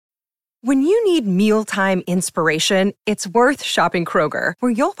When you need mealtime inspiration, it's worth shopping Kroger,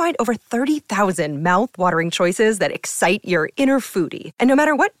 where you'll find over 30,000 mouth-watering choices that excite your inner foodie. And no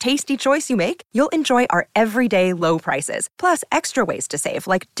matter what tasty choice you make, you'll enjoy our everyday low prices, plus extra ways to save,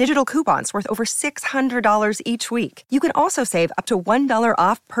 like digital coupons worth over $600 each week. You can also save up to $1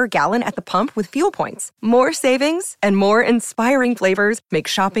 off per gallon at the pump with fuel points. More savings and more inspiring flavors make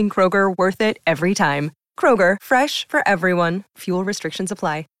shopping Kroger worth it every time. Kroger, fresh for everyone. Fuel restrictions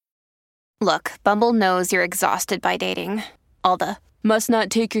apply. Look, Bumble knows you're exhausted by dating. All the, must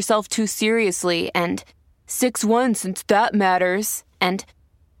not take yourself too seriously, and 6'1" since that matters, and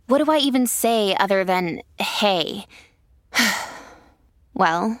what do I even say other than, hey?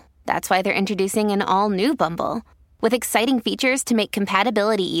 Well, that's why they're introducing an all-new Bumble, with exciting features to make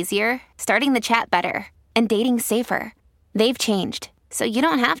compatibility easier, starting the chat better, and dating safer. They've changed, so you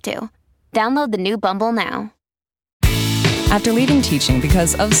don't have to. Download the new Bumble now. After leaving teaching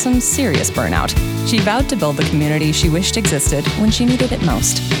because of some serious burnout, she vowed to build the community she wished existed when she needed it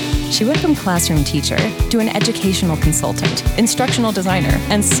most. She went from classroom teacher to an educational consultant, instructional designer,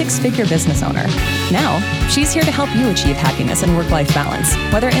 and six-figure business owner. Now, she's here to help you achieve happiness and work-life balance,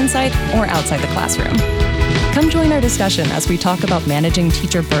 whether inside or outside the classroom. Come join our discussion as we talk about managing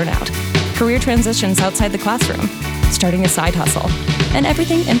teacher burnout, career transitions outside the classroom, starting a side hustle, and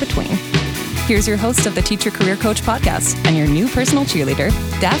everything in between. Here's your host of the Teacher Career Coach podcast and your new personal cheerleader,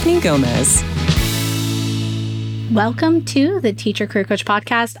 Daphne Gomez. Welcome to the Teacher Career Coach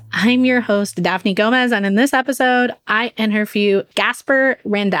podcast. I'm your host, Daphne Gomez, and in this episode, I interview Gaspare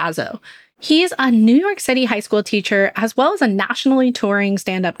Randazzo. He's a New York City high school teacher, as well as a nationally touring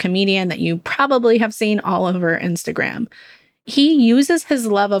stand-up comedian that you probably have seen all over Instagram. He uses his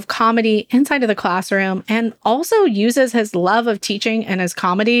love of comedy inside of the classroom and also uses his love of teaching and his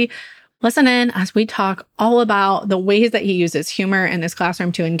comedy. Listen in as we talk all about the ways that he uses humor in his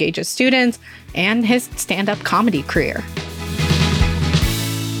classroom to engage his students and his stand-up comedy career.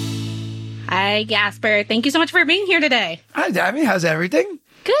 Hi, Gaspare. Thank you so much for being here today. Hi, Daphne. How's everything?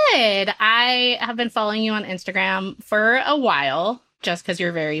 Good. I have been following you on Instagram for a while just because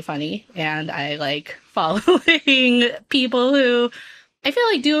you're very funny. And I like following people who I feel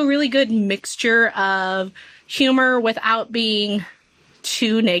like do a really good mixture of humor without being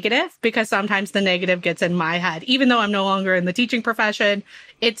too negative, because sometimes the negative gets in my head. Even though I'm no longer in the teaching profession,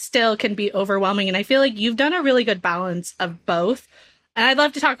 it still can be overwhelming. And I feel like you've done a really good balance of both. And I'd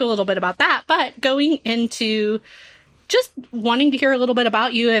love to talk a little bit about that. But going into just wanting to hear a little bit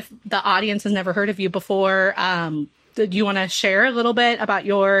about you, if the audience has never heard of you before, do you want to share a little bit about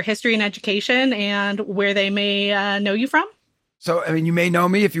your history and education and where they may know you from? So, I mean, you may know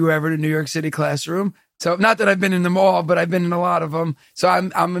me if you were ever in a New York City classroom. So not that I've been in them all, but I've been in a lot of them. So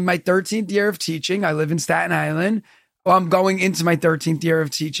I'm in my 13th year of teaching. I live in Staten Island. Well, I'm going into my 13th year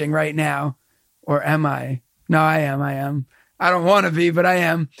of teaching right now. Or am I? No, I am. I don't want to be, but I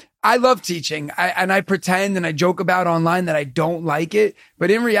am. I love teaching. I pretend and I joke about online that I don't like it.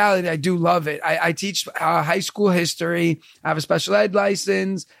 But in reality, I do love it. I teach high school history. I have a special ed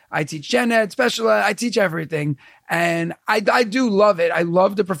license. I teach gen ed, special ed. I teach everything. And I do love it. I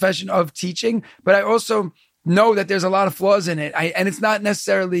love the profession of teaching, but I also know that there's a lot of flaws in it. And it's not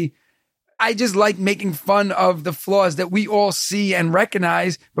necessarily, I just like making fun of the flaws that we all see and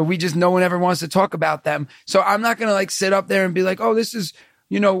recognize, but no one ever wants to talk about them. So I'm not going to like sit up there and be like, oh, this is,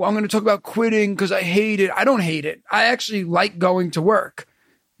 I'm going to talk about quitting because I hate it. I don't hate it. I actually like going to work,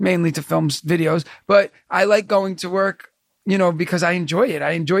 mainly to film videos, but I like going to work, because I enjoy it.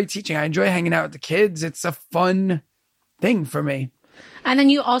 I enjoy teaching. I enjoy hanging out with the kids. It's a fun thing for me. And then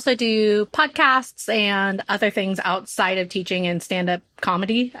you also do podcasts and other things outside of teaching and stand-up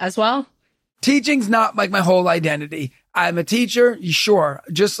comedy as well? Teaching's not like my whole identity. I'm a teacher, sure.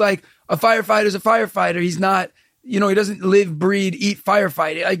 Just like a firefighter's a firefighter. He's not, he doesn't live, breathe, eat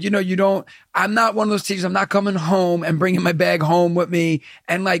firefighting. Like, I'm not one of those teachers. I'm not coming home and bringing my bag home with me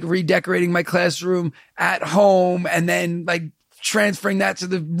and like redecorating my classroom at home and then like transferring that to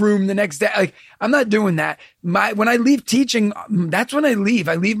the room the next day. Like, I'm not doing that. When I leave teaching, that's when I leave.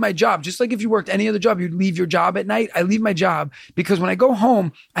 I leave my job. Just like if you worked any other job, you'd leave your job at night. I leave my job because when I go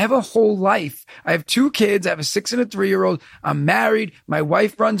home, I have a whole life. I have 2 kids. I have a 6 and a 3-year-old. I'm married. My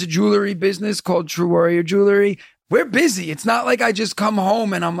wife runs a jewelry business called True Warrior Jewelry. We're busy. It's not like I just come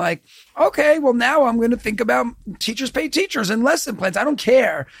home and I'm like, okay, well, now I'm going to think about teachers pay teachers and lesson plans. I don't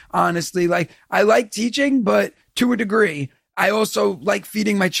care, honestly. Like, I like teaching, but to a degree. I also like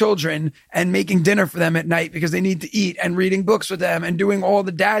feeding my children and making dinner for them at night because they need to eat, and reading books with them and doing all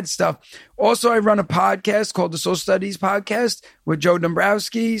the dad stuff. Also, I run a podcast called the Social Studies Podcast with Joe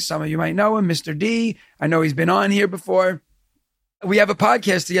Dombrowski. Some of you might know him, Mr. D. I know he's been on here before. we have a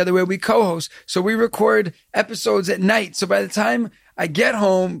podcast together where we co-host. So we record episodes at night. So by the time I get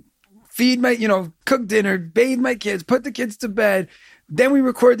home, feed my, cook dinner, bathe my kids, put the kids to bed, then we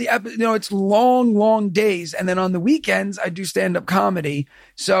record the episode. It's long, long days. And then on the weekends, I do stand-up comedy.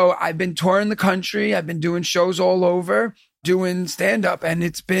 So I've been touring the country. I've been doing shows all over, doing stand-up. And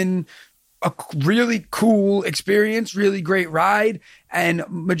it's been a really cool experience, really great ride. And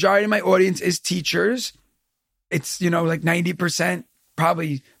majority of my audience is teachers. It's, like 90%,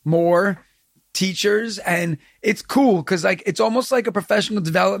 probably more teachers. And it's cool because like, it's almost like a professional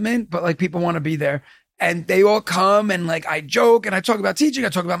development, but like people want to be there. And they all come and like I joke and I talk about teaching, I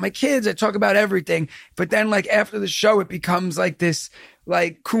talk about my kids, I talk about everything. But then like after the show, it becomes like this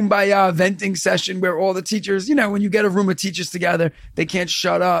like kumbaya venting session where all the teachers, when you get a room of teachers together, they can't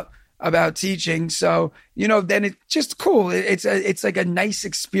shut up about teaching. So, then it's just cool. It's like a nice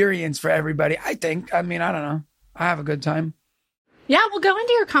experience for everybody, I think. I mean, I don't know. I have a good time. Yeah, we'll go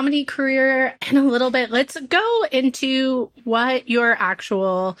into your comedy career in a little bit. Let's go into what your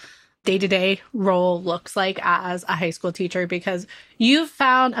actual day-to-day role looks like as a high school teacher, because you've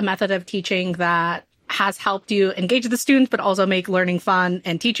found a method of teaching that has helped you engage the students, but also make learning fun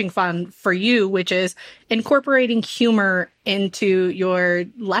and teaching fun for you, which is incorporating humor into your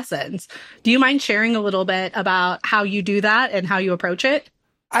lessons. Do you mind sharing a little bit about how you do that and how you approach it?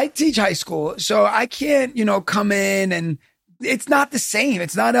 I teach high school, so I can't, come in and it's not the same.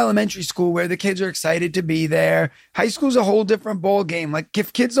 It's not elementary school where the kids are excited to be there. High school's a whole different ball game. Like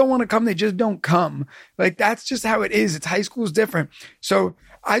if kids don't want to come, they just don't come. Like that's just how it is. It's high school's different. So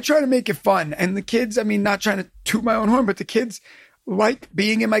I try to make it fun. And the kids, not trying to toot my own horn, but the kids like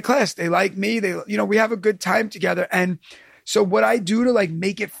being in my class. They like me. We have a good time together. And so what I do to like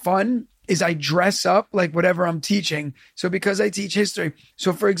make it fun is I dress up like whatever I'm teaching. So because I teach history.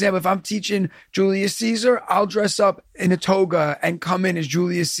 So for example, if I'm teaching Julius Caesar, I'll dress up in a toga and come in as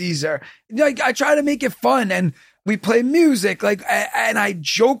Julius Caesar. Like I try to make it fun and we play music, and I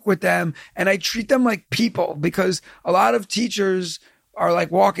joke with them and I treat them like people because a lot of teachers are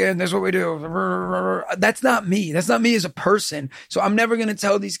like, walk in, this is what we do. That's not me. That's not me as a person. So I'm never going to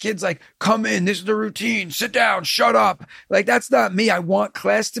tell these kids like, come in, this is the routine, sit down, shut up. Like, that's not me. I want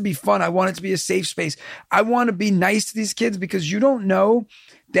class to be fun. I want it to be a safe space. I want to be nice to these kids because you don't know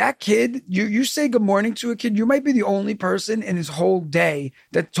that kid. You say good morning to a kid. You might be the only person in his whole day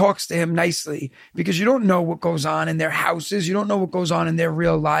that talks to him nicely because you don't know what goes on in their houses. You don't know what goes on in their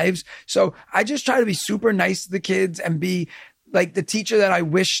real lives. So I just try to be super nice to the kids and be like the teacher that I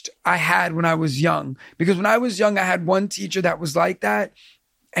wished I had when I was young. Because when I was young, I had one teacher that was like that.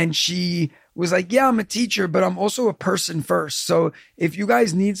 And she was like, yeah, I'm a teacher, but I'm also a person first. So if you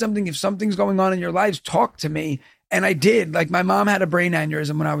guys need something, if something's going on in your lives, talk to me. And I did. Like my mom had a brain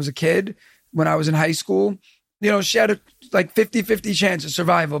aneurysm when I was a kid, when I was in high school. She had a like 50-50 chance of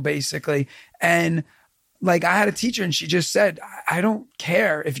survival, basically. And like I had a teacher and she just said, I don't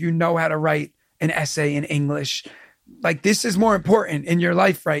care if you know how to write an essay in English. Like this is more important in your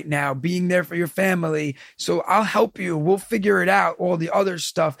life right now, being there for your family. So I'll help you. We'll figure it out, all the other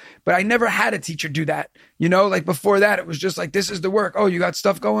stuff. But I never had a teacher do that. Like before that, it was just like, this is the work. Oh, you got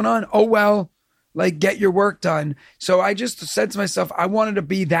stuff going on? Oh, well, like get your work done. So I just said to myself, I wanted to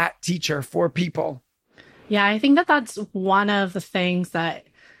be that teacher for people. Yeah, I think that's one of the things that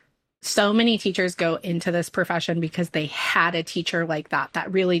so many teachers go into this profession because they had a teacher like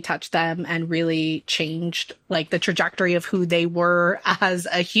that really touched them and really changed like the trajectory of who they were as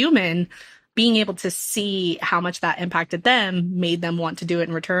a human. Being able to see how much that impacted them made them want to do it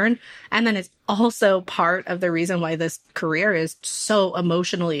in return. And then it's also part of the reason why this career is so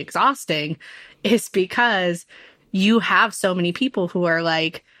emotionally exhausting is because you have so many people who are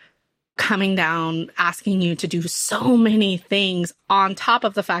like coming down, asking you to do so many things on top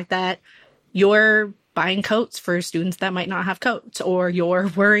of the fact that you're buying coats for students that might not have coats, or you're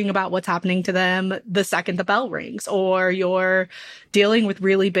worrying about what's happening to them the second the bell rings, or you're dealing with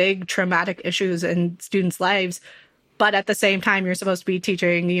really big traumatic issues in students' lives. But at the same time, you're supposed to be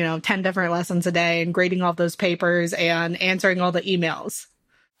teaching, 10 different lessons a day and grading all those papers and answering all the emails.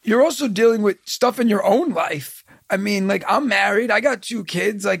 You're also dealing with stuff in your own life. I mean, like I'm married, I got 2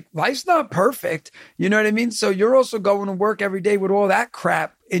 kids, like life's not perfect. You know what I mean? So you're also going to work every day with all that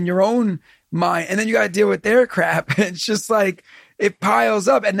crap in your own mind. And then you got to deal with their crap. It's just like, it piles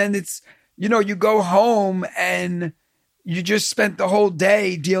up. And then it's, you go home and you just spent the whole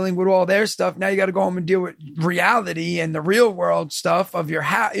day dealing with all their stuff. Now you got to go home and deal with reality and the real world stuff of your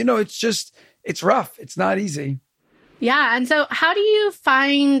house. It's rough. It's not easy. Yeah. And so how do you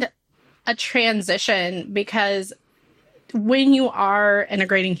find a transition? Because when you are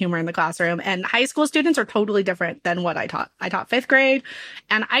integrating humor in the classroom. And high school students are totally different than what I taught. I taught fifth grade,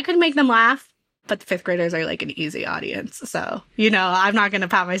 and I could make them laugh, but the fifth graders are like an easy audience. So, I'm not going to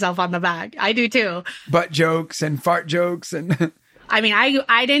pat myself on the back. I do too. Butt jokes and fart jokes. And I mean,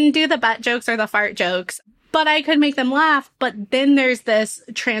 I didn't do the butt jokes or the fart jokes, but I could make them laugh. But then there's this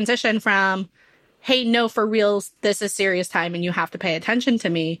transition from, hey, no, for reals, this is serious time and you have to pay attention to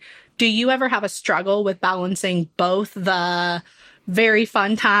me. Do you ever have a struggle with balancing both the very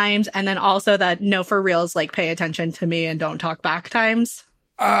fun times and then also the no, for reals, like pay attention to me and don't talk back times?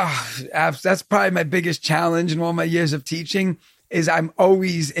 That's probably my biggest challenge in all my years of teaching is I'm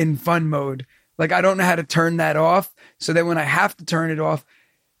always in fun mode. Like, I don't know how to turn that off. So then when I have to turn it off,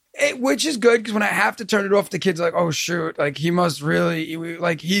 which is good, because when I have to turn it off, the kids are like, oh, shoot, like he must really,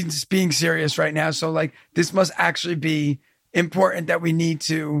 like he's being serious right now. So like this must actually be important that we need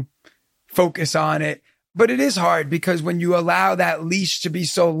to focus on it. But it is hard because when you allow that leash to be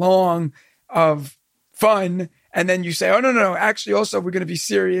so long of fun, and then you say, oh, no, actually, also, we're going to be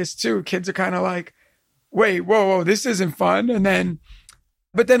serious, too. Kids are kind of like, wait, whoa, this isn't fun.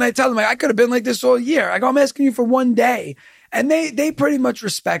 But then I tell them, I could have been like this all year. I go, I'm asking you for one day. And they pretty much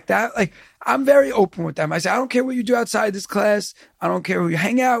respect that. Like, I'm very open with them. I say, I don't care what you do outside this class. I don't care who you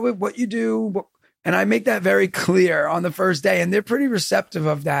hang out with, what you do. And I make that very clear on the first day. And they're pretty receptive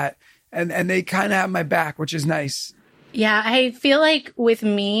of that. And they kind of have my back, which is nice. Yeah, I feel like with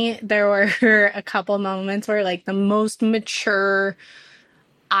me, there were a couple moments where like the most mature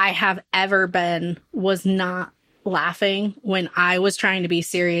I have ever been was not laughing when I was trying to be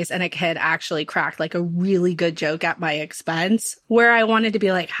serious and a kid actually cracked like a really good joke at my expense, where I wanted to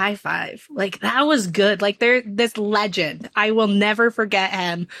be like, high five. Like, that was good. Like, this legend. I will never forget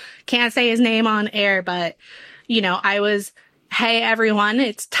him. Can't say his name on air, but I was, hey, everyone,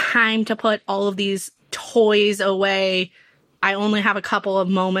 it's time to put all of these toys away. I only have a couple of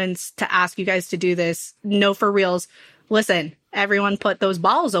moments to ask you guys to do this. No, for reals. Listen, everyone put those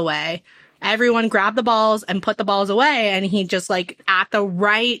balls away. Everyone grabbed the balls and put the balls away. And he just like at the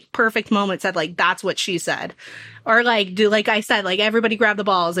right perfect moment said like, that's what she said. Or like, like I said, like everybody grabbed the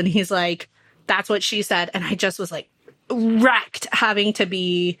balls and he's like, that's what she said. And I just was like wrecked having to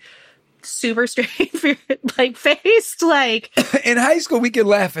be super straight like faced. Like in high school, we could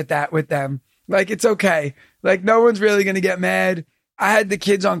laugh at that with them. Like, it's okay. Like, no one's really going to get mad. I had the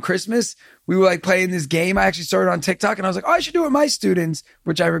kids on Christmas. We were like playing this game. I actually started on TikTok and I was like, oh, I should do it with my students,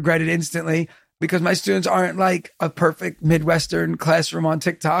 which I regretted instantly because my students aren't like a perfect Midwestern classroom on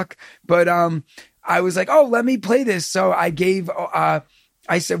TikTok. But I was like, oh, let me play this. So I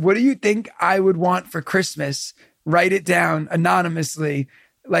I said, what do you think I would want for Christmas? Write it down anonymously,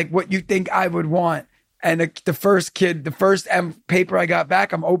 like what you think I would want. And the first paper I got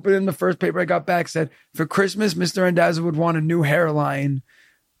back, I'm opening the first paper I got back, said, for Christmas, Mr. Randazzo would want a new hairline.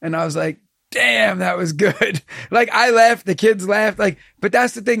 And I was like, damn, that was good. Like, I laughed, the kids laughed. Like, but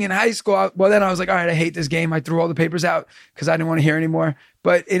that's the thing in high school. Then I was like, all right, I hate this game. I threw all the papers out because I didn't want to hear anymore.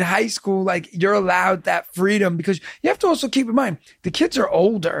 But in high school, like, you're allowed that freedom because you have to also keep in mind, the kids are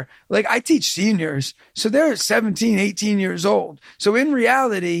older. Like, I teach seniors. So they're 17, 18 years old. So in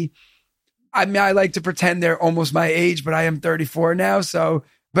reality, I mean, I like to pretend they're almost my age, but I am 34 now. So,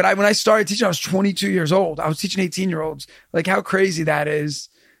 but when I started teaching, I was 22 years old. I was teaching 18-year-olds. Like, how crazy that is.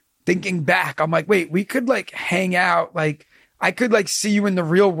 Thinking back, I'm like, wait, we could like hang out. Like, I could like see you in the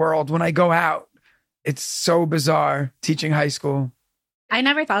real world when I go out. It's so bizarre teaching high school. I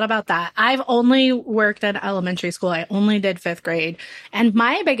never thought about that. I've only worked at elementary school. I only did fifth grade. And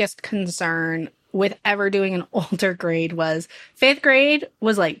my biggest concern with ever doing an older grade was fifth grade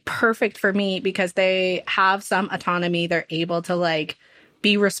was like perfect for me because they have some autonomy. They're able to like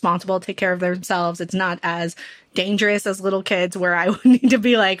be responsible, take care of themselves. It's not as dangerous as little kids where I would need to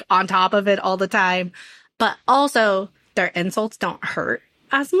be like on top of it all the time. But also their insults don't hurt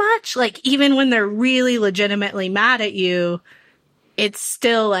as much. Like, even when they're really legitimately mad at you, it's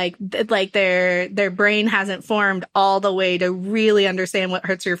still like their brain hasn't formed all the way to really understand what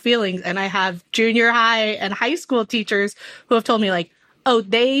hurts your feelings. And I have junior high and high school teachers who have told me like, oh,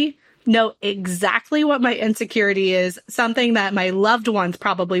 they know exactly what my insecurity is, something that my loved ones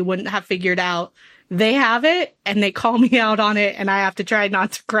probably wouldn't have figured out. They have it and they call me out on it and I have to try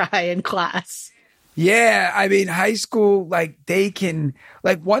not to cry in class. Yeah. I mean, high school, like they can,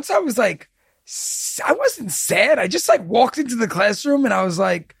 like once I was like, I wasn't sad. I just like walked into the classroom and I was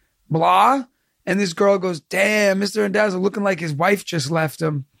like, blah. And this girl goes, damn, Mr. Randazzo looking like his wife just left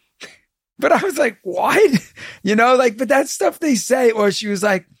him. But I was like, what? You know, like, but that's stuff they say. Or she was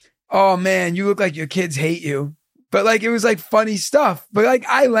like, oh man, you look like your kids hate you. But like, it was like funny stuff. But like,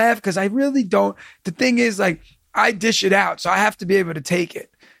 I laugh because I really don't. The thing is like, I dish it out. So I have to be able to take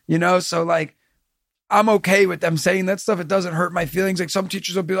it, you know? So like, I'm okay with them saying that stuff. It doesn't hurt my feelings. Like some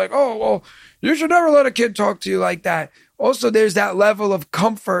teachers will be like, oh, well, you should never let a kid talk to you like that. Also, there's that level of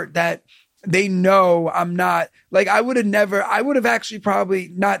comfort that they know I'm not like, I would have actually probably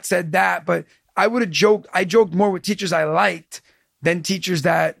not said that, but I joked more with teachers I liked than teachers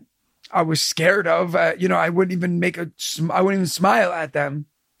that I was scared of. I wouldn't even smile at them.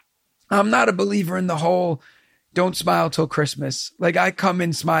 I'm not a believer in the whole don't smile till Christmas. Like I come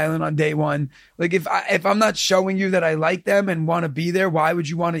in smiling on day one. Like if I'm not showing you that I like them and want to be there, why would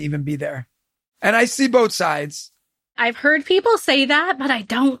you want to even be there? And I see both sides. I've heard people say that, but I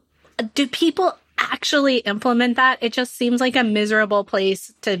don't. Do people actually implement that? It just seems like a miserable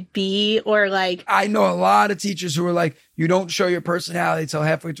place to be, or like. I know a lot of teachers who are like, you don't show your personality till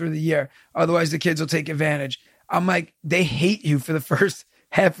halfway through the year. Otherwise the kids will take advantage. I'm like, they hate you for the first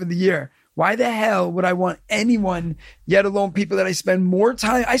half of the year. Why the hell would I want anyone, yet alone people that I spend more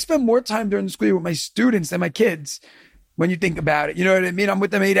time during the school year with my students than my kids. When you think about it, you know what I mean? I'm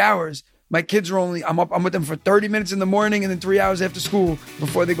with them 8 hours. My kids are I'm with them for 30 minutes in the morning and then 3 hours after school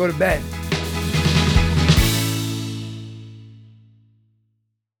before they go to bed.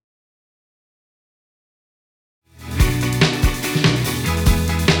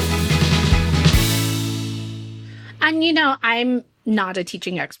 And I'm not a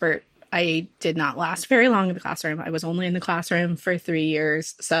teaching expert. I did not last very long in the classroom. I was only in the classroom for 3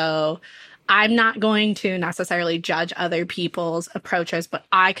 years. So I'm not going to necessarily judge other people's approaches, but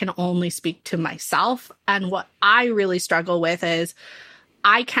I can only speak to myself. And what I really struggle with is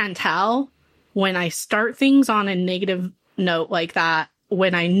I can tell when I start things on a negative note like that,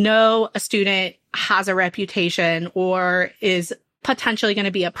 when I know a student has a reputation or is potentially going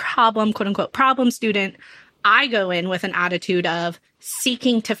to be a problem, quote unquote, problem student, I go in with an attitude of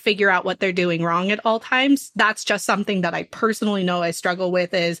seeking to figure out what they're doing wrong at all times. That's just something that I personally know I struggle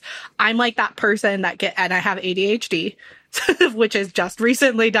with. Is I'm like that person and I have ADHD, which is just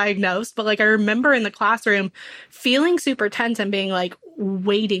recently diagnosed. But like, I remember in the classroom feeling super tense and being like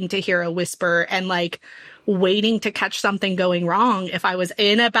waiting to hear a whisper and like waiting to catch something going wrong. If I was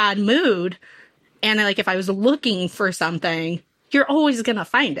in a bad mood and like, if I was looking for something, you're always going to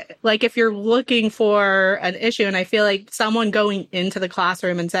find it. Like if you're looking for an issue, and I feel like someone going into the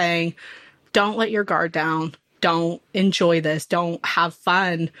classroom and saying, don't let your guard down, don't enjoy this, don't have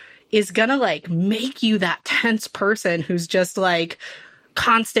fun, is going to like make you that tense person who's just like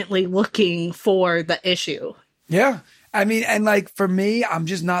constantly looking for the issue. Yeah. I mean, and like for me, I'm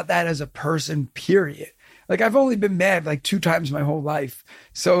just not that as a person, period. Like I've only been mad like 2 times my whole life.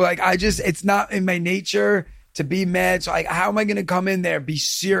 So like it's not in my nature to be mad. So like, how am I going to come in there, be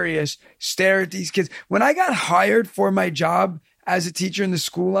serious, stare at these kids? When I got hired for my job as a teacher in the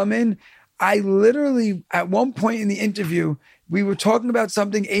school I'm in, I literally, at one point in the interview, we were talking about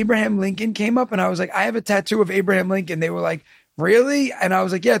something, Abraham Lincoln came up and I was like, I have a tattoo of Abraham Lincoln. They were like, really? And I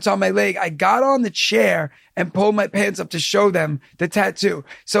was like, yeah, it's on my leg. I got on the chair and pulled my pants up to show them the tattoo.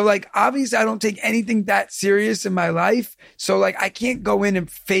 So like, obviously I don't take anything that serious in my life. So like, I can't go in and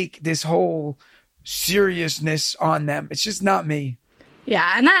fake this whole seriousness on them. It's just not me.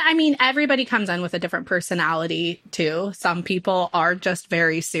 Yeah. And that, I mean, everybody comes in with a different personality too. Some people are just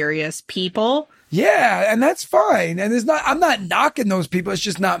very serious people. Yeah. And that's fine. And I'm not knocking those people. It's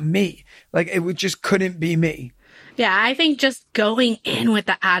just not me. Like it just couldn't be me. Yeah. I think just going in with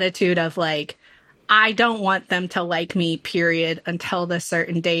the attitude of like, I don't want them to like me, period, until this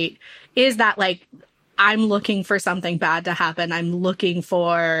certain date, is that like, I'm looking for something bad to happen. I'm looking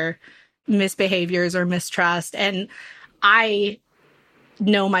for misbehaviors or mistrust. And I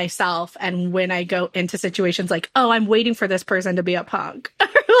know myself. And when I go into situations like, oh, I'm waiting for this person to be a punk.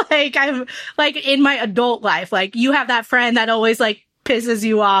 Like I'm like in my adult life, like you have that friend that always like pisses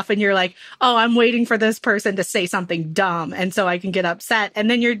you off and you're like, oh, I'm waiting for this person to say something dumb. And so I can get upset. And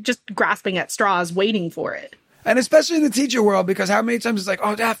then you're just grasping at straws, waiting for it. And especially in the teacher world, because how many times it's like,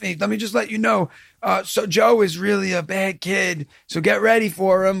 oh, Daphne, let me just let you know. So Joe is really a bad kid. So get ready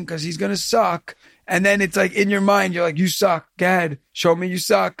for him because he's going to suck. And then it's like in your mind, you're like, you suck. Go ahead. Show me you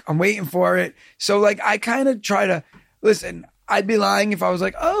suck. I'm waiting for it. So like, I kind of try to listen. I'd be lying if I was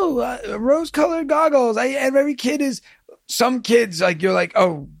like, oh, rose-colored goggles. And every kid is, some kids like, you're like,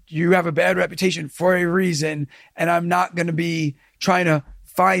 oh, you have a bad reputation for a reason. And I'm not going to be trying to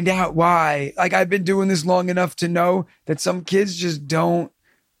find out why. Like I've been doing this long enough to know that some kids just don't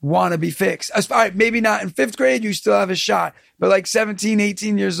want to be fixed. All right, maybe not in 5th grade, you still have a shot, but like 17,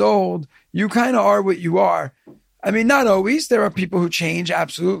 18 years old, you kind of are what you are. I mean, not always. There are people who change,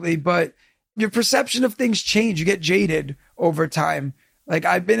 absolutely, but your perception of things change. You get jaded over time. Like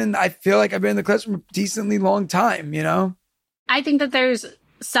I feel like I've been in the classroom a decently long time, you know? I think that there's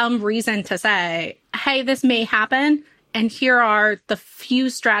some reason to say, hey, this may happen, and here are the few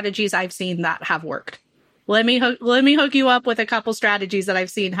strategies I've seen that have worked. Let me hook you up with a couple strategies that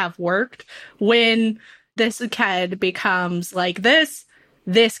I've seen have worked. When this kid becomes like this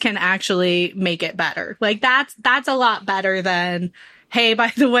can actually make it better. Like that's a lot better than, hey,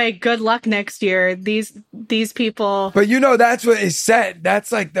 by the way, good luck next year. These people. But that's what is said.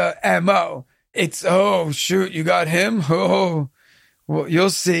 That's like the MO. It's, oh, shoot, you got him? Oh, well, you'll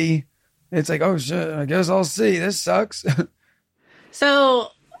see. It's like, oh, shit, I guess I'll see. This sucks.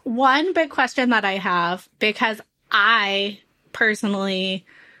 So one big question that I have, because I personally,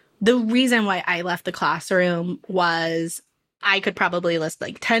 the reason why I left the classroom was I could probably list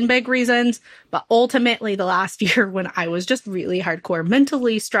like 10 big reasons, but ultimately the last year when I was just really hardcore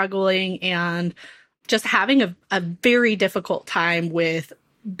mentally struggling and just having a very difficult time with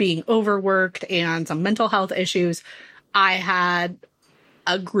being overworked and some mental health issues, I had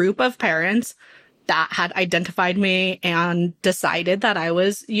a group of parents that had identified me and decided that I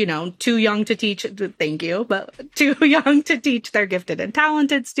was, too young to teach. Thank you, but too young to teach their gifted and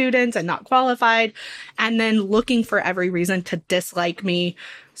talented students and not qualified. And then looking for every reason to dislike me,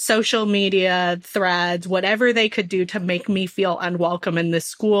 social media, threads, whatever they could do to make me feel unwelcome in this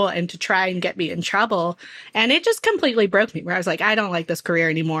school and to try and get me in trouble. And it just completely broke me, where I was like, I don't like this career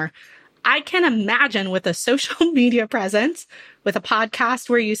anymore. I can imagine with a social media presence, with a podcast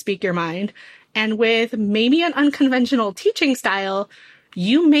where you speak your mind, and with maybe an unconventional teaching style,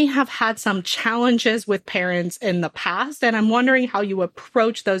 you may have had some challenges with parents in the past. And I'm wondering how you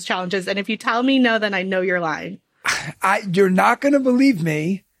approach those challenges. And if you tell me no, then I know you're lying. You're not going to believe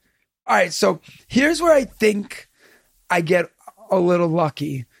me. All right. So here's where I think I get a little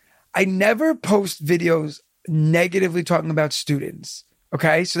lucky. I never post videos negatively talking about students.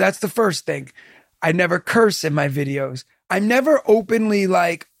 Okay. So that's the first thing. I never curse in my videos. I'm never openly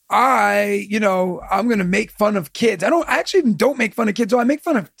like, I'm going to make fun of kids. I actually don't make fun of kids. I make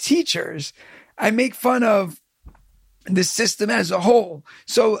fun of teachers. I make fun of the system as a whole.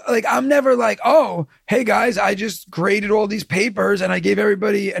 So like, I'm never like, oh, hey guys, I just graded all these papers and I gave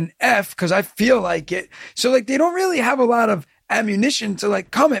everybody an F because I feel like it. So like, they don't really have a lot of ammunition to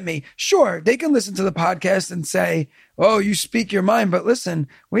like come at me. Sure, they can listen to the podcast and say, oh, you speak your mind, but listen,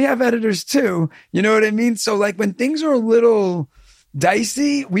 we have editors too. You know what I mean? So like when things are a little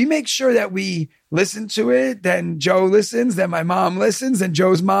dicey, we make sure that we listen to it. Then Joe listens, then my mom listens, then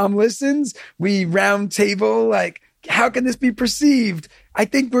Joe's mom listens. We round table, like, how can this be perceived? I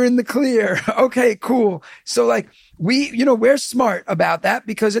think we're in the clear. Okay, cool. So like we're smart about that,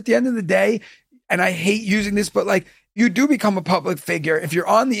 because at the end of the day, and I hate using this, but like you do become a public figure. If you're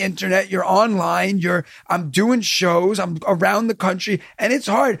on the internet, you're online, I'm doing shows, I'm around the country, and it's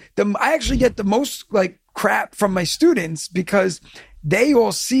hard. I actually get the most like crap from my students because they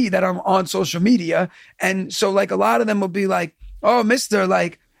all see that I'm on social media. And so like a lot of them will be like, oh, mister,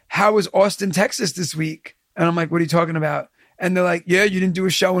 like, how was Austin, Texas this week? And I'm like, what are you talking about? And they're like, yeah, you didn't do a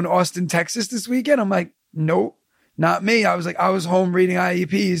show in Austin, Texas this weekend? I'm like, nope, not me. I was like, I was home reading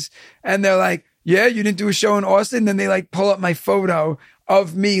IEPs. And they're like, yeah, you didn't do a show in Austin? Then they like pull up my photo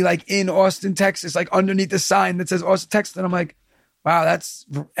of me like in Austin, Texas, like underneath the sign that says Austin, Texas. And I'm like, wow, that's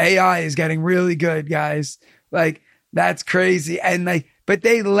AI is getting really good, guys. Like, that's crazy. And like, but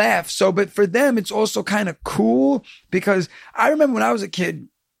they laugh. So, but for them, it's also kind of cool, because I remember when I was a kid,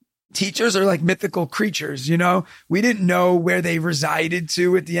 teachers are like mythical creatures, we didn't know where they resided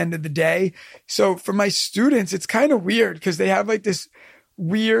to at the end of the day. So for my students, it's kind of weird because they have like this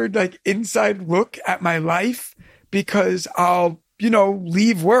weird, like inside look at my life, because I'll,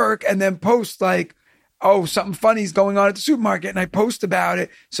 leave work and then post like, oh, something funny is going on at the supermarket, and I post about it.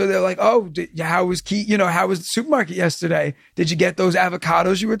 So they're like, oh, how was how was the supermarket yesterday? Did you get those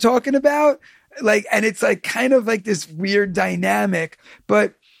avocados you were talking about? Like, and it's like kind of like this weird dynamic,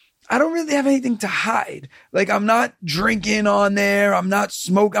 but I don't really have anything to hide. Like, I'm not drinking on there. I'm not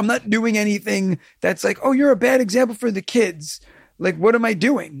smoking. I'm not doing anything that's like, oh, you're a bad example for the kids. Like, what am I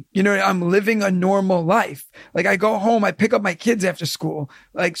doing? I'm living a normal life. Like, I go home, I pick up my kids after school.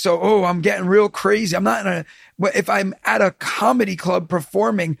 Like, so, oh, I'm getting real crazy. I'm not if I'm at a comedy club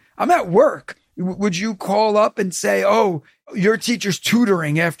performing, I'm at work. Would you call up and say, oh, your teacher's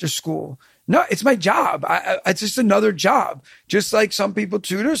tutoring after school? No, it's my job. It's just another job. Just like some people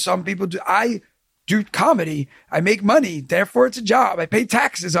tutor, some people do. I do comedy. I make money. Therefore, it's a job. I pay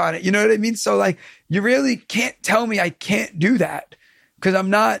taxes on it. You know what I mean? So like, you really can't tell me I can't do that, because I'm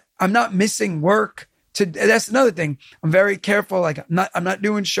not missing work. That's another thing. I'm very careful. Like, I'm not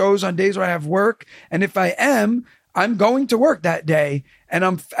doing shows on days where I have work. And if I am, I'm going to work that day and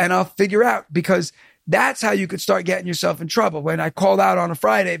I'll figure out, because that's how you could start getting yourself in trouble. When I called out on a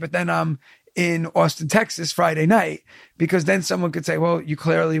Friday, but then I'm in Austin, Texas Friday night, because then someone could say, well, you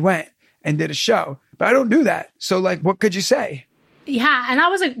clearly went and did a show, but I don't do that. So like, what could you say? Yeah.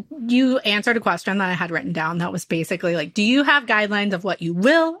 And you answered a question that I had written down that was basically like, do you have guidelines of what you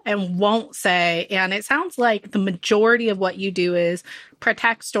will and won't say? And it sounds like the majority of what you do is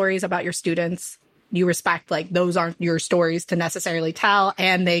protect stories about your students. You respect, like, those aren't your stories to necessarily tell,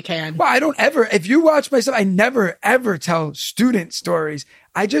 and they can. Well, I don't ever, if you watch my stuff, I never, ever tell student stories.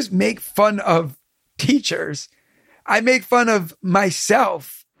 I just make fun of teachers. I make fun of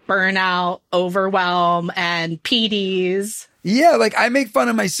myself. Burnout, overwhelm, and PDs. Yeah, like I make fun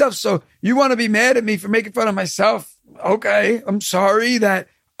of myself. So you want to be mad at me for making fun of myself? Okay, I'm sorry that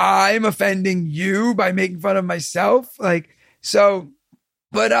I'm offending you by making fun of myself. Like, so,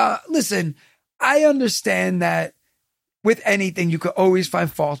 but listen, I understand that with anything, you could always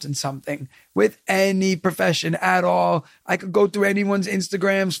find fault in something. With any profession at all, I could go through anyone's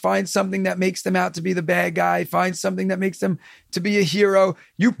Instagrams, find something that makes them out to be the bad guy, find something that makes them to be a hero.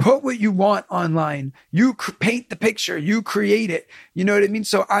 You put what you want online. You paint the picture. You create it. You know what I mean?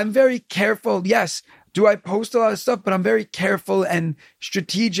 So I'm very careful. Yes, do I post a lot of stuff, but I'm very careful and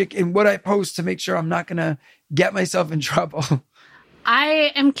strategic in what I post to make sure I'm not going to get myself in trouble.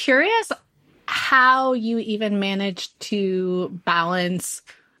 I am curious how you even managed to balance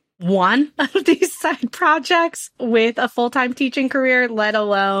one of these side projects with a full-time teaching career, let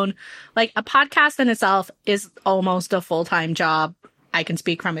alone like a podcast in itself is almost a full-time job. I can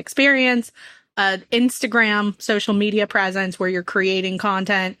speak from experience. Instagram, social media presence where you're creating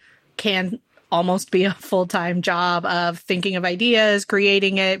content can almost be a full-time job of thinking of ideas,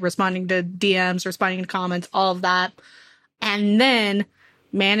 creating it, responding to DMs, responding to comments, all of that. And then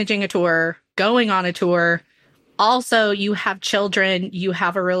managing a tour, going on a tour. Also, you have children, you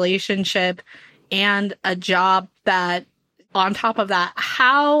have a relationship, and a job that, on top of that,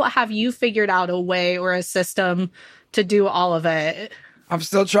 how have you figured out a way or a system to do all of it? I'm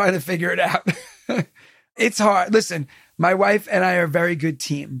still trying to figure it out. It's hard. Listen, my wife and I are a very good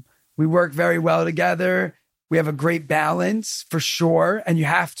team. We work very well together. We have a great balance for sure. And you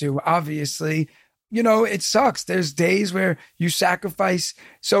have to, obviously. You know, it sucks. There's days where you sacrifice.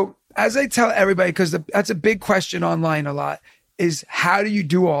 So as I tell everybody, because that's a big question online a lot, is how do you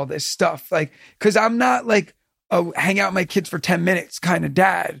do all this stuff? Like, because I'm not like a hang out with my kids for 10 minutes kind of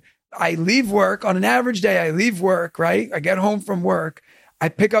dad. I leave work on an average day. I leave work, right? I get home from work. I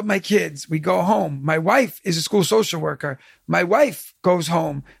pick up my kids. We go home. My wife is a school social worker. My wife goes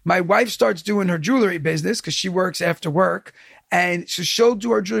home. My wife starts doing her jewelry business because she works after work. And so she'll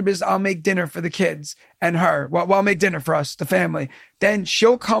do her jewelry business. I'll make dinner for the kids and her. Well, I'll make dinner for us, the family. Then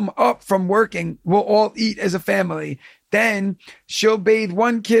she'll come up from working. We'll all eat as a family. Then she'll bathe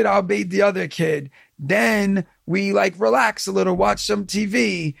one kid. I'll bathe the other kid. Then we like relax a little, watch some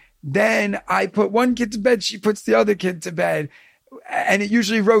TV. Then I put one kid to bed. She puts the other kid to bed. And it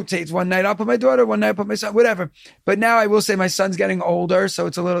usually rotates. One night I'll put my daughter, one night I'll put my son, whatever. But now I will say my son's getting older, so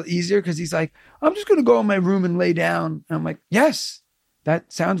it's a little easier because he's like, I'm just going to go in my room and lay down. And I'm like, yes,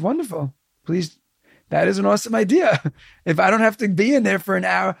 that sounds wonderful. Please, that is an awesome idea. If I don't have to be in there for an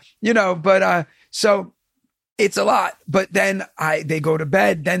hour, you know, but so it's a lot. But then they go to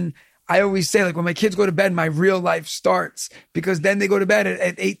bed. Then I always say, like, when my kids go to bed, my real life starts, because then they go to bed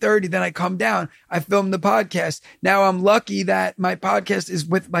at 8:30. Then I come down, I film the podcast. Now I'm lucky that my podcast is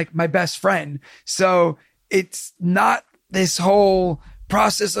with like my best friend. So it's not this whole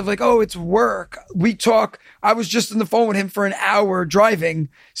process of like, oh, it's work. We talk. I was just on the phone with him for an hour driving.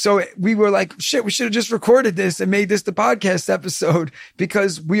 So we were like, shit, we should have just recorded this and made this the podcast episode,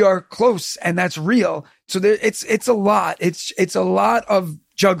 because we are close and that's real. So it's a lot. It's a lot of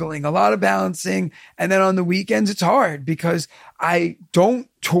juggling, a lot of balancing. And then on the weekends, it's hard because I don't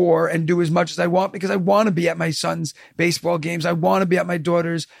tour and do as much as I want, because I want to be at my son's baseball games. I want to be at my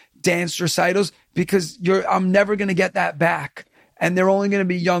daughter's dance recitals, because I'm never going to get that back. And they're only going to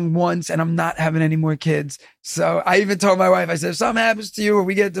be young once, and I'm not having any more kids. So I even told my wife, I said, if something happens to you or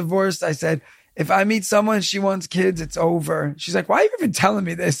we get divorced, I said, if I meet someone and she wants kids, it's over. She's like, why are you even telling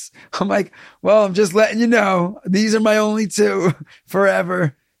me this? I'm like, well, I'm just letting you know, these are my only two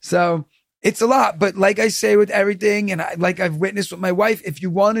forever. So it's a lot. But like I say with everything, and like I've witnessed with my wife, if you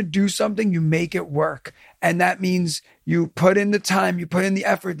want to do something, you make it work. And that means you put in the time, you put in the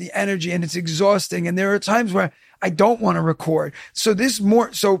effort, the energy, and it's exhausting. And there are times where I don't want to record. So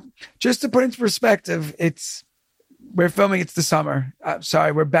just to put into perspective, we're filming, it's the summer.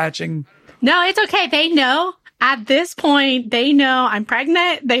 Sorry, we're batching. No, it's okay. They know. At this point, they know I'm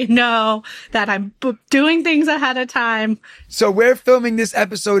pregnant. They know that I'm doing things ahead of time. So we're filming this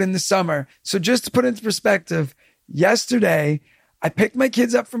episode in the summer. So just to put it into perspective, yesterday, I picked my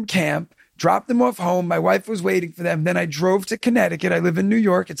kids up from camp, dropped them off home. My wife was waiting for them. Then I drove to Connecticut. I live in New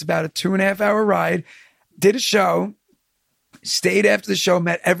York. It's about a 2.5-hour ride. Did a show, stayed after the show,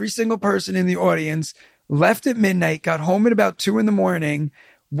 met every single person in the audience, left at midnight, got home at about 2 a.m,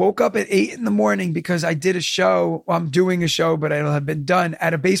 woke up at 8 a.m. because I did a show. Well, I'm doing a show, but it'll have been done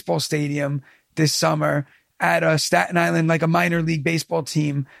at a baseball stadium this summer at a Staten Island, like a minor league baseball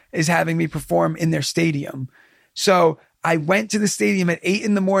team is having me perform in their stadium. So I went to the stadium at 8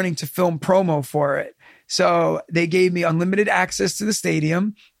 a.m. to film promo for it. So they gave me unlimited access to the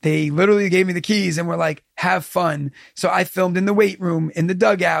stadium. They literally gave me the keys and were like, have fun. So I filmed in the weight room, in the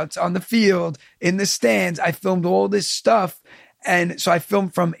dugouts, on the field, in the stands. I filmed all this stuff. And so I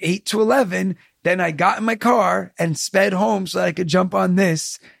filmed from 8 to 11. Then I got in my car and sped home so that I could jump on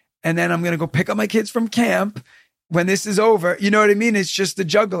this. And then I'm going to go pick up my kids from camp when this is over. You know what I mean? It's just the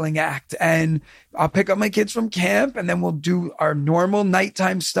juggling act. And I'll pick up my kids from camp and then we'll do our normal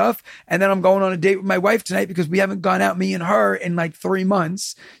nighttime stuff. And then I'm going on a date with my wife tonight because we haven't gone out, me and her, in like 3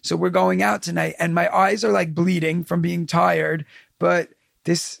 months. So we're going out tonight and my eyes are like bleeding from being tired. But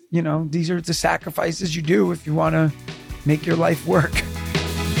this, you know, these are the sacrifices you do if you want to make your life work.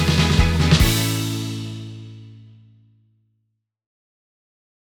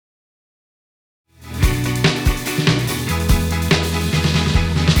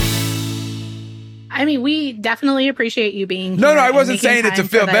 I mean, we definitely appreciate you being here. No, I wasn't saying it to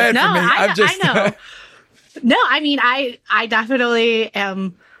feel bad for me. I know. No, I mean, I definitely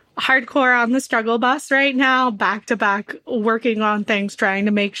am hardcore on the struggle bus right now, back to back, working on things, trying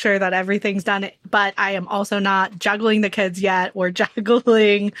to make sure that everything's done. But I am also not juggling the kids yet or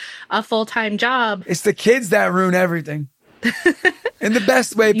juggling a full-time job. It's the kids that ruin everything in the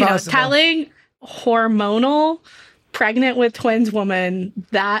best way possible. Telling hormonal pregnant with twins woman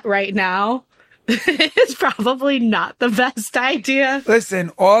that right now is probably not the best idea. Listen,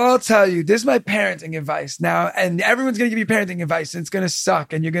 all I'll tell you, this is my parenting advice now, and everyone's going to give you parenting advice and it's going to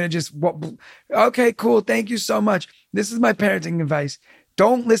suck and you're going to just, okay, cool. Thank you so much. This is my parenting advice.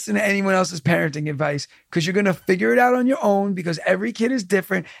 Don't listen to anyone else's parenting advice because you're going to figure it out on your own because every kid is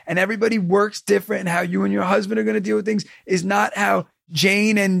different and everybody works different, and how you and your husband are going to deal with things is not how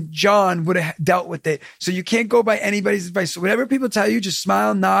Jane and John would have dealt with it. So you can't go by anybody's advice. So whatever people tell you, just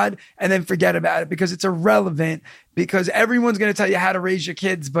smile, nod, and then forget about it because it's irrelevant, because everyone's going to tell you how to raise your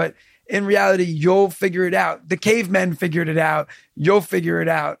kids. But in reality, you'll figure it out. The cavemen figured it out. You'll figure it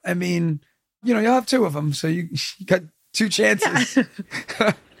out. I mean, you know, you'll have 2 of them. So you got 2 chances.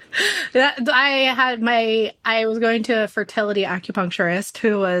 Yeah. I was going to a fertility acupuncturist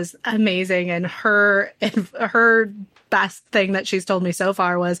who was amazing, and her best thing that she's told me so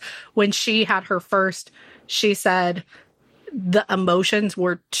far was when she had her first, she said the emotions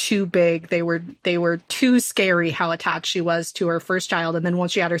were too big. They were too scary how attached she was to her first child. And then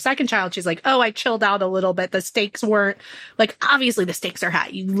once she had her second child, she's like, oh, I chilled out a little bit. The stakes weren't like, obviously the stakes are high.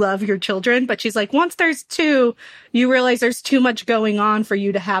 You love your children, but she's like, once there's 2, you realize there's too much going on for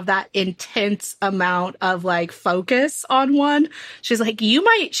you to have that intense amount of like focus on one. She's like, you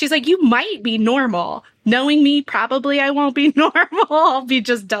might be normal. Knowing me, probably I won't be normal. I'll be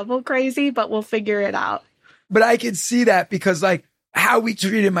just double crazy, but we'll figure it out. But I could see that because like how we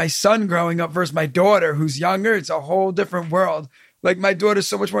treated my son growing up versus my daughter who's younger, it's a whole different world. Like my daughter's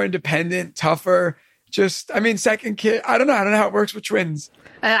so much more independent, tougher. Second kid. I don't know how it works with twins.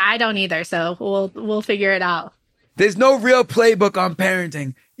 I don't either. So we'll figure it out. There's no real playbook on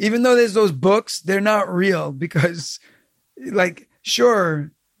parenting. Even though there's those books, they're not real because like,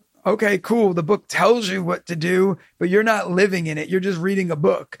 sure, okay, cool. The book tells you what to do, but you're not living in it. You're just reading a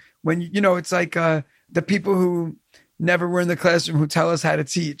book. When, you know, it's like, the people who never were in the classroom who tell us how to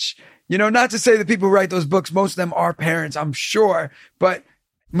teach. You know, not to say the people who write those books, most of them are parents, I'm sure. But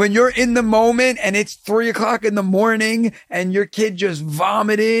when you're in the moment and it's 3:00 in the morning and your kid just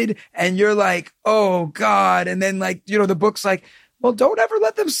vomited and you're like, oh God. And then like, you know, the book's like, well, don't ever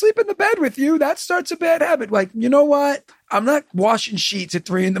let them sleep in the bed with you. That starts a bad habit. Like, you know what? I'm not washing sheets at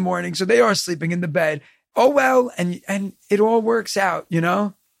 3 a.m. So they are sleeping in the bed. Oh, well. And it all works out, you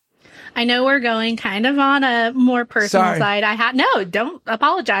know? I know we're going kind of on a more personal side. No, don't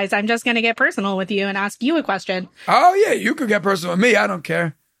apologize. I'm just going to get personal with you and ask you a question. Oh, yeah, you could get personal with me. I don't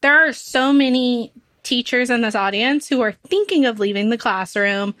care. There are so many teachers in this audience who are thinking of leaving the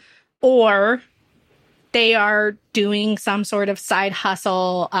classroom, or they are doing some sort of side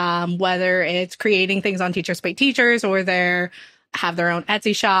hustle, whether it's creating things on Teachers Pay Teachers or have their own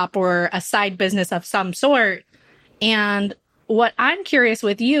Etsy shop or a side business of some sort. And what I'm curious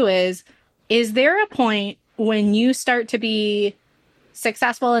with you is there a point when you start to be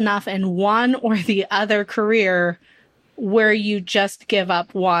successful enough in one or the other career where you just give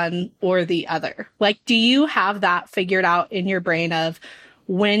up one or the other? Like, do you have that figured out in your brain of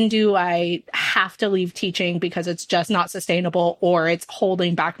when do I have to leave teaching because it's just not sustainable or it's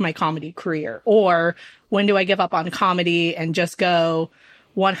holding back my comedy career? Or when do I give up on comedy and just go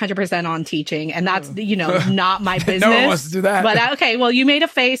 100% on teaching? And that's, not my business. No one wants to do that. But okay, well, you made a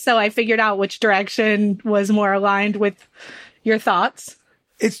face, so I figured out which direction was more aligned with your thoughts.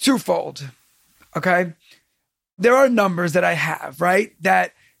 It's twofold. Okay. There are numbers that I have, right?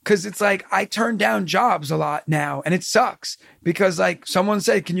 Because it's like I turn down jobs a lot now, and it sucks because like someone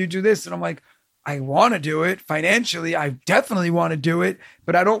said, can you do this? And I'm like, I want to do it financially. I definitely want to do it,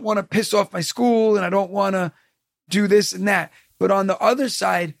 but I don't want to piss off my school and I don't want to do this and that. But on the other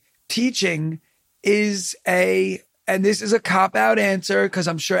side, teaching is and this is a cop-out answer because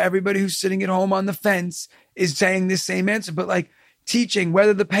I'm sure everybody who's sitting at home on the fence is saying this same answer, but like teaching,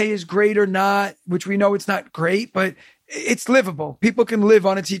 whether the pay is great or not, which we know it's not great, but it's livable. People can live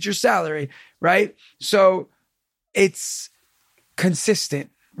on a teacher's salary, right? So it's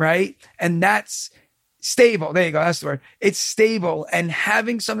consistent, right? And that's stable. There you go. That's the word. It's stable, and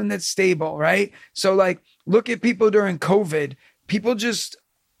having something that's stable, right? So like, look at people during COVID. People just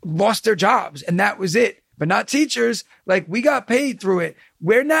lost their jobs and that was it. But not teachers. Like, we got paid through it.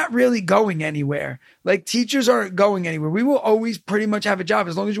 We're not really going anywhere. Like, teachers aren't going anywhere. We will always pretty much have a job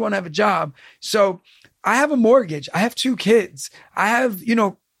as long as you want to have a job. So I have a mortgage. I have 2 kids. I have,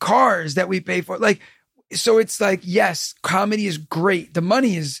 cars that we pay for. Like, so it's like, yes, comedy is great. The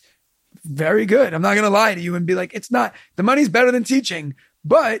money is very good. I'm not going to lie to you and be like, it's not. The money's better than teaching.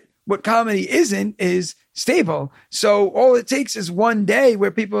 But what comedy isn't is stable. So all it takes is one day where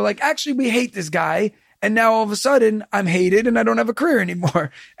people are like, actually, we hate this guy. And now all of a sudden I'm hated and I don't have a career anymore.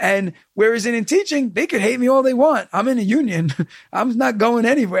 And whereas in teaching, they could hate me all they want. I'm in a union. I'm not going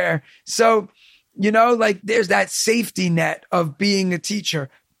anywhere. So, like there's that safety net of being a teacher.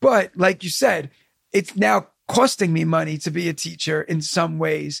 But like you said, it's now costing me money to be a teacher in some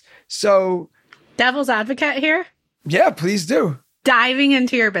ways. So devil's advocate here. Yeah, please do. Diving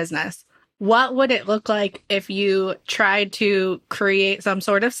into your business. What would it look like if you tried to create some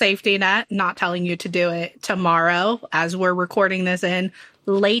sort of safety net? Not telling you to do it tomorrow as we're recording this in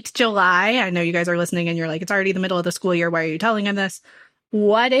late July. I know you guys are listening and you're like, it's already the middle of the school year. Why are you telling him this?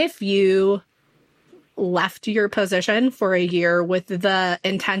 What if you left your position for a year with the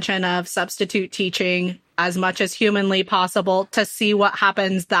intention of substitute teaching as much as humanly possible to see what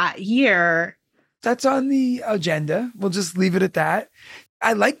happens that year? That's on the agenda. We'll just leave it at that.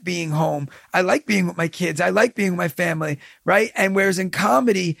 I like being home. I like being with my kids. I like being with my family, right? And whereas in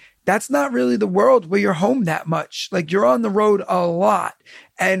comedy, that's not really the world where you're home that much. Like, you're on the road a lot.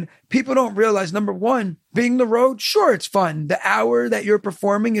 And people don't realize, number one, being the road, sure, it's fun. The hour that you're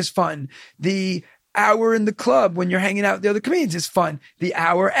performing is fun. The hour in the club when you're hanging out with the other comedians is fun. The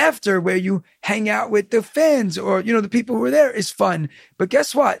hour after where you hang out with the fans or, the people who are there is fun. But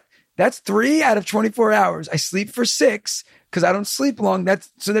guess what? That's 3 out of 24 hours. I sleep for 6 because I don't sleep long.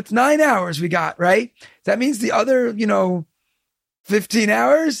 That's 9 hours we got, right? That means the other, 15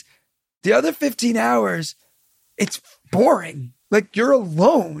 hours, it's boring. Like, you're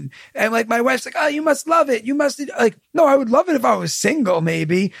alone. And like, my wife's like, oh, you must love it. You must, like, no, I would love it if I was single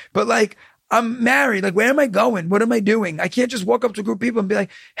maybe, but like, I'm married. Like, where am I going? What am I doing? I can't just walk up to a group of people and be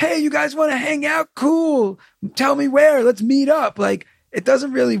like, hey, you guys want to hang out? Cool. Tell me where. Let's meet up. Like, it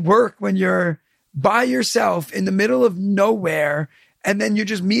doesn't really work when you're by yourself in the middle of nowhere and then you're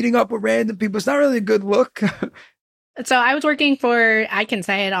just meeting up with random people. It's not really a good look. So I was working I can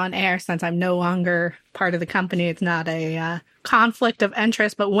say it on air since I'm no longer part of the company. It's not a conflict of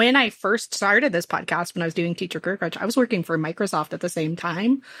interest. But when I first started this podcast, when I was doing Teacher Career Coach, I was working for Microsoft at the same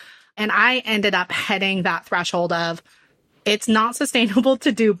time. And I ended up hitting that threshold of it's not sustainable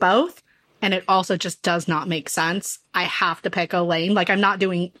to do both. And it also just does not make sense. I have to pick a lane. Like, I'm not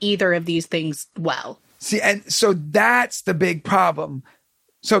doing either of these things well. See, and so that's the big problem.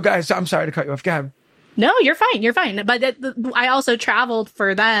 So guys, I'm sorry to cut you off. Go ahead. No, you're fine. You're fine. But I also traveled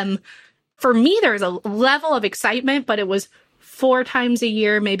for them. For me, there was a level of excitement, but it was 4 times a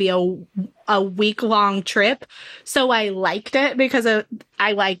year, maybe a week-long trip. So I liked it because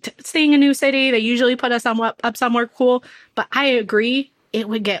I liked seeing a new city. They usually put us up somewhere cool. But I agree, it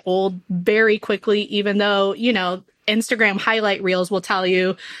would get old very quickly, even though, Instagram highlight reels will tell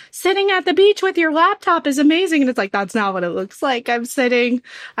you sitting at the beach with your laptop is amazing. And it's like, that's not what it looks like. I'm sitting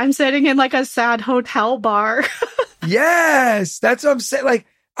in like a sad hotel bar. Yes. That's what I'm saying. Like,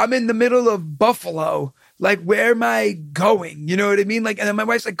 I'm in the middle of Buffalo. Like, where am I going? You know what I mean? Like, and then my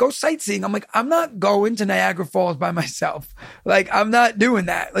wife's like, go sightseeing. I'm like, I'm not going to Niagara Falls by myself. Like, I'm not doing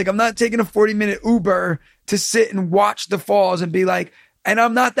that. Like, I'm not taking a 40-minute Uber to sit and watch the falls and be like, and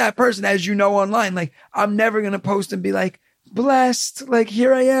I'm not that person, as you know, online. Like, I'm never going to post and be like, blessed, like,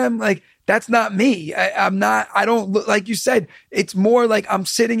 here I am. Like, that's not me. I don't look, like you said, it's more like I'm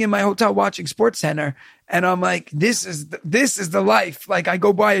sitting in my hotel watching SportsCenter and I'm like, this is the life. Like, I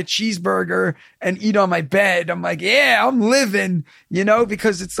go buy a cheeseburger and eat on my bed. I'm like, yeah, I'm living, you know,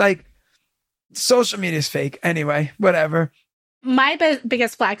 because it's like social media is fake. Anyway, whatever. My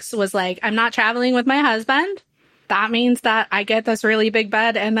biggest flex was like, I'm not traveling with my husband. That means that I get this really big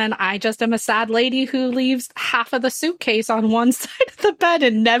bed and then I just am a sad lady who leaves half of the suitcase on one side of the bed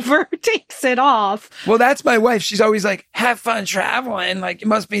and never takes it off. Well, that's my wife. She's always like, have fun traveling. Like, it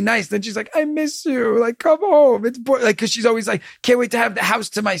must be nice. Then she's like, I miss you. Like, come home. It's boring. Like, cause she's always like, can't wait to have the house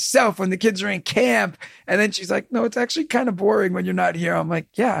to myself when the kids are in camp. And then she's like, no, it's actually kind of boring when you're not here. I'm like,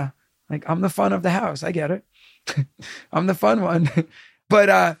 yeah, like I'm the fun of the house. I get it. I'm the fun one.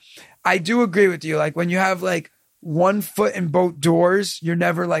 But I do agree with you. Like, when you have like one foot in both doors, you're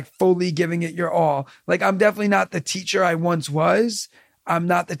never like fully giving it your all. Like, I'm definitely not the teacher I once was. I'm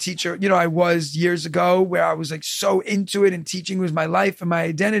not the teacher, you know, I was years ago where I was like so into it and teaching was my life and my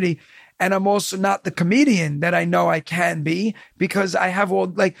identity. And I'm also not the comedian that I know I can be because I have all,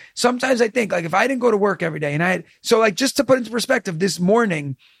 like, sometimes I think like if I didn't go to work every day and so like, just to put into perspective, this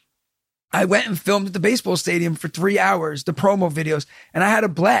morning, I went and filmed at the baseball stadium for 3 hours, the promo videos, and I had a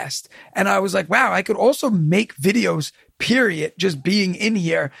blast. And I was like, wow, I could also make videos, period, just being in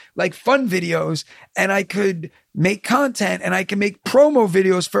here, like fun videos. And I could make content and I can make promo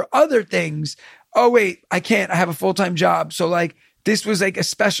videos for other things. Oh, wait, I can't. I have a full-time job. So like, this was like a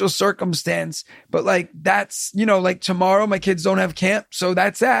special circumstance, but like, that's, you know, like tomorrow my kids don't have camp. So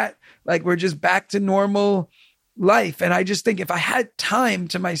that's that. Like, we're just back to normal life. And I just think if I had time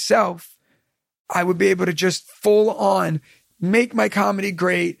to myself, I would be able to just full on make my comedy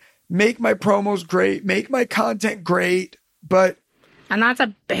great, make my promos great, make my content great. And that's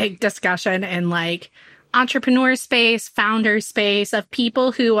a big discussion in like entrepreneur space, founder space of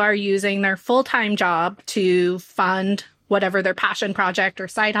people who are using their full-time job to fund whatever their passion project or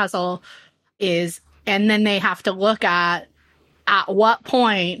side hustle is. And then they have to look at what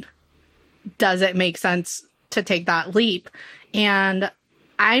point does it make sense to take that leap? And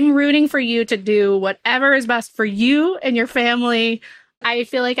I'm rooting for you to do whatever is best for you and your family. I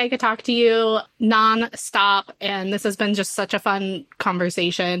feel like I could talk to you nonstop, and this has been just such a fun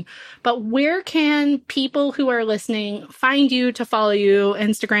conversation. But where can people who are listening find you to follow you?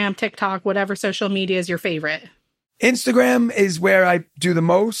 Instagram, TikTok, whatever social media is your favorite. Instagram is where I do the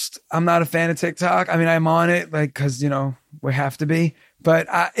most. I'm not a fan of TikTok. I mean, I'm on it like, cause you know, we have to be, but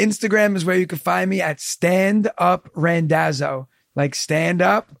Instagram is where you can find me at Stand Up Randazzo. Like stand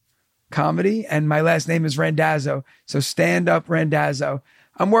up comedy. And my last name is Randazzo. So Stand Up Randazzo.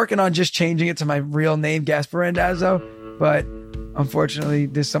 I'm working on just changing it to my real name, Gaspare Randazzo. But unfortunately,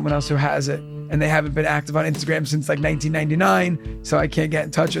 there's someone else who has it. And they haven't been active on Instagram since like 1999. So I can't get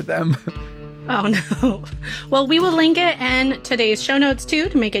in touch with them. Oh, no. Well, we will link it in today's show notes, too,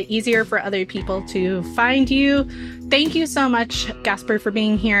 to make it easier for other people to find you. Thank you so much, Gaspare, for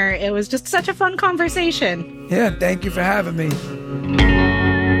being here. It was just such a fun conversation. Yeah, thank you for having me.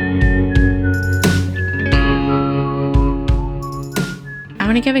 I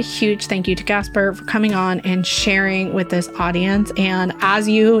want to give a huge thank you to Gaspare for coming on and sharing with this audience. And as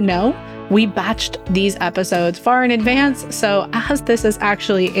you know, we batched these episodes far in advance. So as this is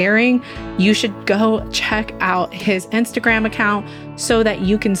actually airing, you should go check out his Instagram account so that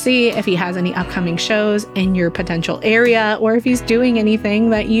you can see if he has any upcoming shows in your potential area or if he's doing anything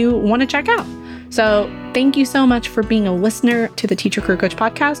that you want to check out. So thank you so much for being a listener to the Teacher Career Coach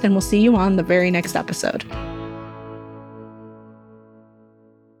podcast, and we'll see you on the very next episode.